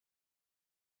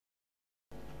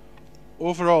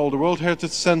Overall, the World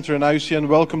Heritage Center and IUCN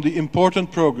welcome the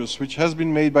important progress which has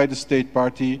been made by the state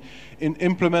party in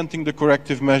implementing the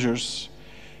corrective measures,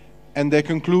 and they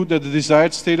conclude that the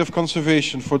desired state of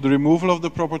conservation for the removal of the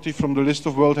property from the list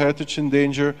of World Heritage in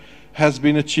danger has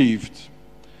been achieved.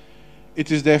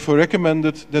 It is therefore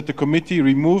recommended that the committee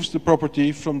removes the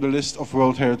property from the list of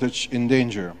World Heritage in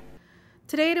danger.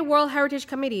 Today, the World Heritage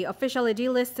Committee officially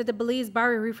delisted the Belize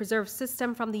Barrier Reef Reserve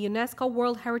System from the UNESCO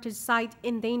World Heritage Site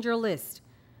in Danger list.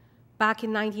 Back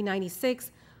in 1996,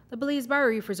 the Belize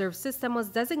Barrier Reef Reserve System was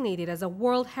designated as a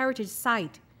World Heritage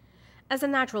Site. As a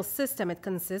natural system, it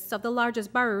consists of the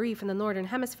largest barrier reef in the Northern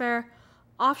Hemisphere,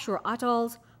 offshore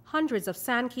atolls, hundreds of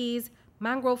sand keys,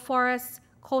 mangrove forests,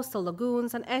 coastal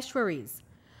lagoons, and estuaries.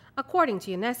 According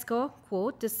to UNESCO,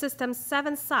 quote, the system's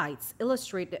 7 sites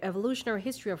illustrate the evolutionary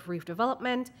history of reef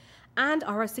development and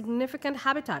are a significant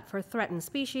habitat for threatened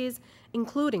species,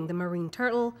 including the marine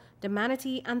turtle, the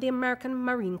manatee, and the American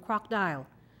marine crocodile.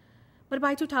 But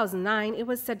by 2009, it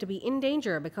was said to be in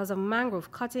danger because of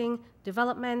mangrove cutting,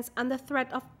 developments, and the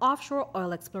threat of offshore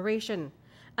oil exploration.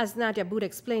 As Nadia Boud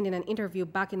explained in an interview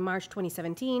back in March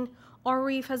 2017, our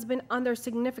reef has been under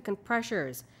significant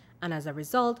pressures, and as a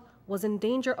result, was in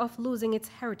danger of losing its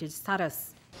heritage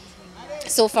status.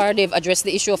 So far, they've addressed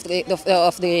the issue of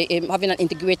having an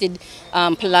integrated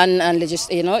plan and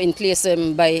in place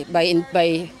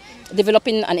by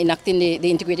developing and enacting the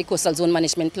Integrated Coastal Zone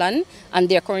Management Plan, and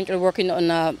they are currently working on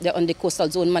the Coastal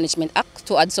Zone Management Act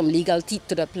to add some legal teeth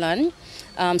to the plan.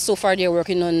 So far, they are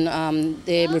working on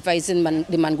revising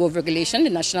the mangrove regulation, the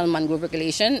national mangrove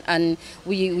regulation, and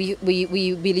we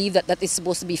believe that that is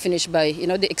supposed to be finished by,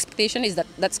 the expectation is that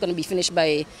that's going to be finished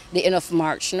by the end of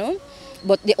March,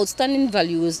 But the outstanding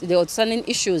values, the outstanding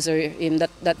issues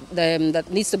that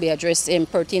needs to be addressed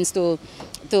pertains to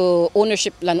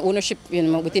ownership, land ownership,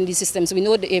 within these systems. We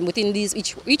know that, within these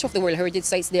each of the World Heritage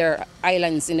sites, there are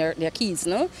islands in their keys,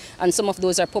 and some of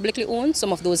those are publicly owned,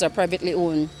 some of those are privately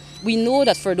owned. We know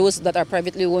that for those that are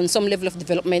privately owned, some level of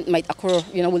development might occur,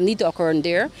 will need to occur in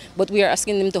there, but we are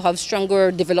asking them to have stronger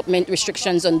development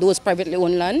restrictions on those privately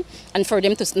owned land, and for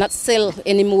them to not sell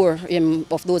any more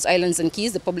of those islands and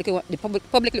keys, the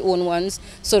publicly owned ones,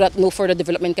 so that no further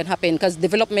development can happen, because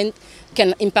development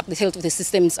can impact the health of the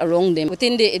systems around them.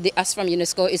 Within the ask from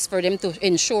UNESCO is for them to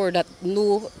ensure that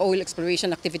no oil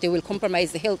exploration activity will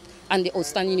compromise the health and the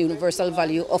outstanding universal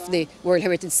value of the World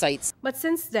Heritage sites. But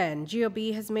since then,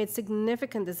 G.O.B has made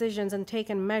significant decisions and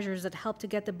taken measures that help to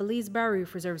get the Belize Barrier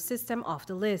Reef Reserve System off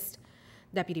the list.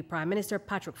 Deputy Prime Minister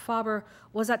Patrick Faber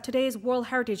was at today's World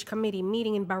Heritage Committee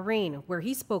meeting in Bahrain, where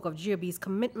he spoke of G.O.B's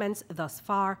commitments thus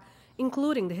far,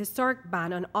 including the historic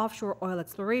ban on offshore oil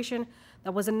exploration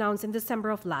that was announced in December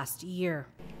of last year.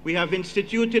 We have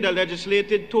instituted a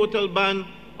legislated total ban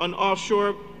on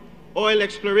offshore oil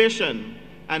exploration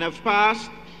and have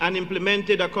passed and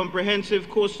implemented a comprehensive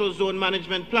coastal zone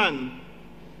management plan.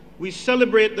 We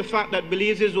celebrate the fact that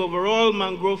Belize's overall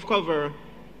mangrove cover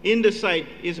in the site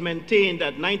is maintained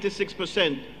at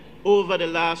 96% over the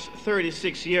last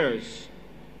 36 years.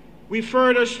 We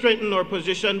further strengthen our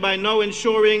position by now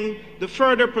ensuring the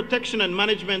further protection and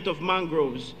management of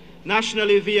mangroves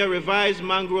nationally via revised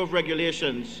mangrove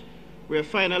regulations. We are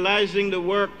finalizing the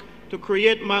work to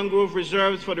create mangrove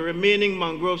reserves for the remaining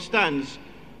mangrove stands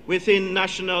within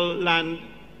national land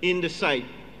in the site,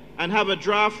 and have a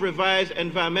draft revised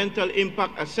environmental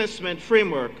impact assessment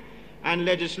framework and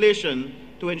legislation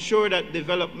to ensure that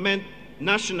development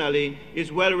nationally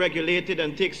is well regulated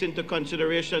and takes into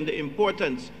consideration the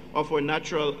importance of our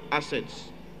natural assets.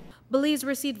 Belize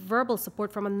received verbal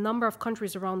support from a number of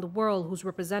countries around the world whose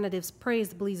representatives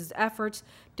praised Belize's efforts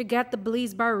to get the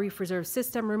Belize Barrier Reef Reserve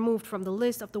System removed from the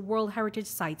list of the World Heritage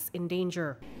Sites in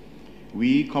danger.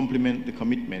 We compliment the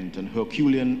commitment and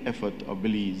Herculean effort of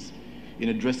Belize in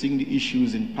addressing the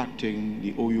issues impacting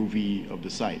the OUV of the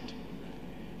site.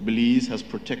 Belize has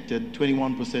protected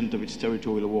 21% of its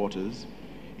territorial waters,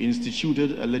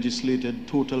 instituted a legislated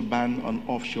total ban on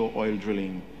offshore oil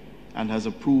drilling, and has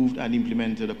approved and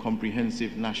implemented a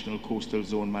comprehensive national coastal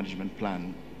zone management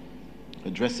plan,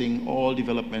 addressing all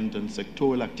development and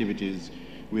sectoral activities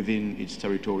within its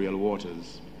territorial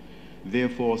waters.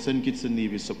 Therefore, St. Kitts and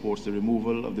Nevis supports the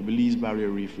removal of the Belize Barrier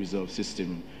Reef Reserve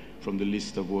System from the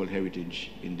list of World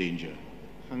Heritage in danger.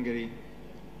 Hungary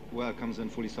welcomes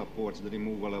and fully supports the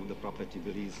removal of the property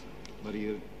Belize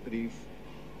Barrier Reef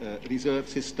Reserve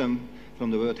System from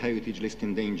the World Heritage list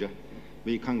in danger.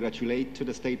 We congratulate to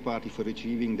the State Party for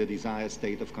achieving the desired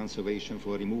state of conservation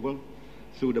for removal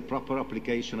through the proper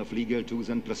application of legal tools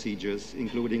and procedures,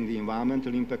 including the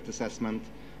environmental impact assessment,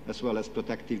 as well as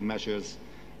protective measures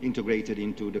integrated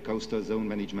into the Coastal Zone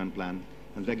Management Plan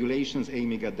and regulations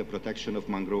aiming at the protection of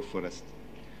mangrove forest.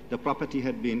 The property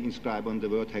had been inscribed on the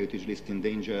World Heritage List in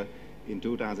danger in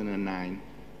 2009.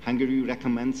 Hungary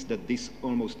recommends that this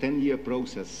almost 10-year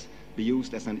process be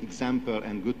used as an example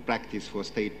and good practice for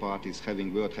state parties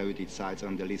having World Heritage sites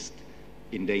on the list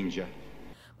in danger.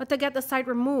 But to get the site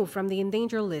removed from the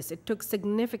endangered list, it took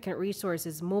significant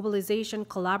resources, mobilization,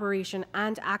 collaboration,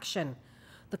 and action.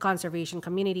 The conservation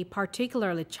community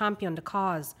particularly championed the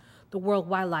cause. The World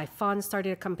Wildlife Fund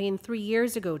started a campaign 3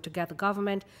 years ago to get the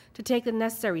government to take the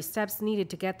necessary steps needed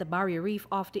to get the barrier reef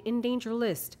off the endangered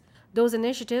list. Those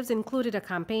initiatives included a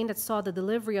campaign that saw the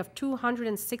delivery of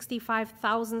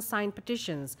 265,000 signed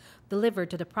petitions delivered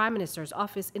to the Prime Minister's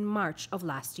office in March of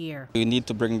last year. We need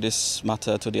to bring this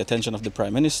matter to the attention of the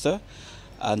Prime Minister,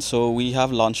 and so we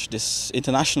have launched this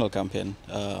international campaign.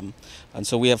 And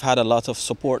so we have had a lot of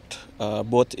support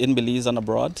both in Belize and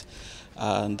abroad.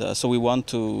 And so we want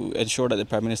to ensure that the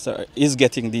Prime Minister is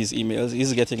getting these emails,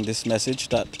 is getting this message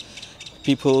that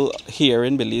people here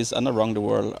in Belize and around the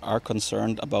world are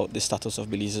concerned about the status of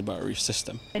Belize's barrier reef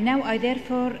system. And now I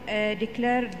therefore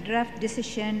declare draft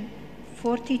decision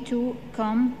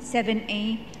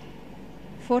 42-7A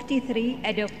 43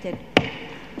 adopted.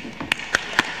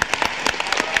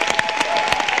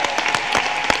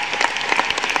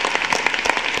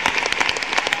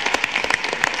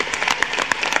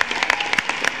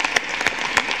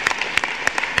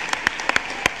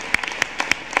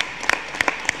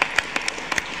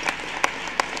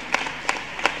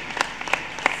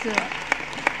 So,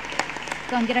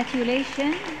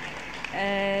 congratulations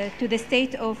to the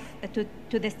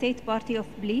state party of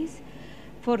Belize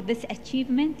for this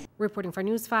achievement. Reporting for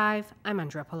News 5, I'm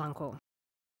Andrea Polanco.